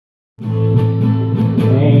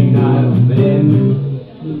Ain't nothing,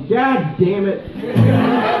 god damn it.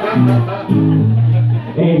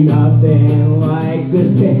 Ain't nothing like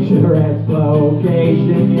this picturesque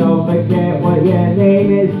location. You'll forget what your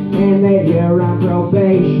name is and that you're on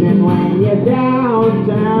probation. When you're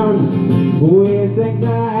downtown, weird things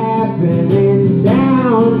are happening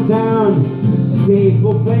downtown.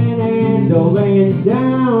 People panhandling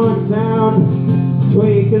downtown.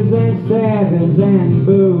 Tweakers and sevens and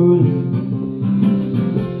booze.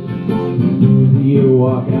 You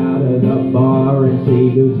walk out of the bar and see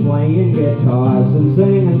dudes playing guitars and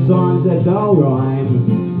singing songs that don't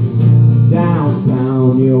rhyme.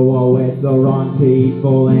 Downtown, you were with the wrong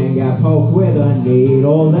people and got poked with a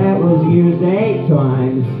needle that was used 8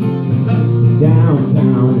 times.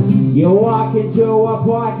 Downtown, you walk into a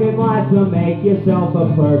parking lot to make yourself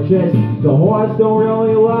a purchase. The horse don't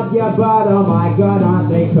really love you, but oh my god, aren't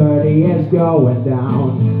they courteous going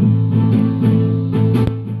down.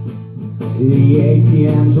 The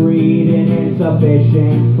ATM's reading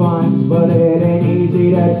insufficient funds, but it ain't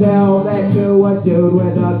easy to tell that to a dude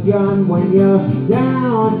with a gun. When you're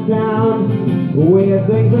downtown, weird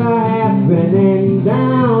things are happening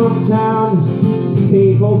downtown.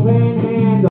 People panhandle.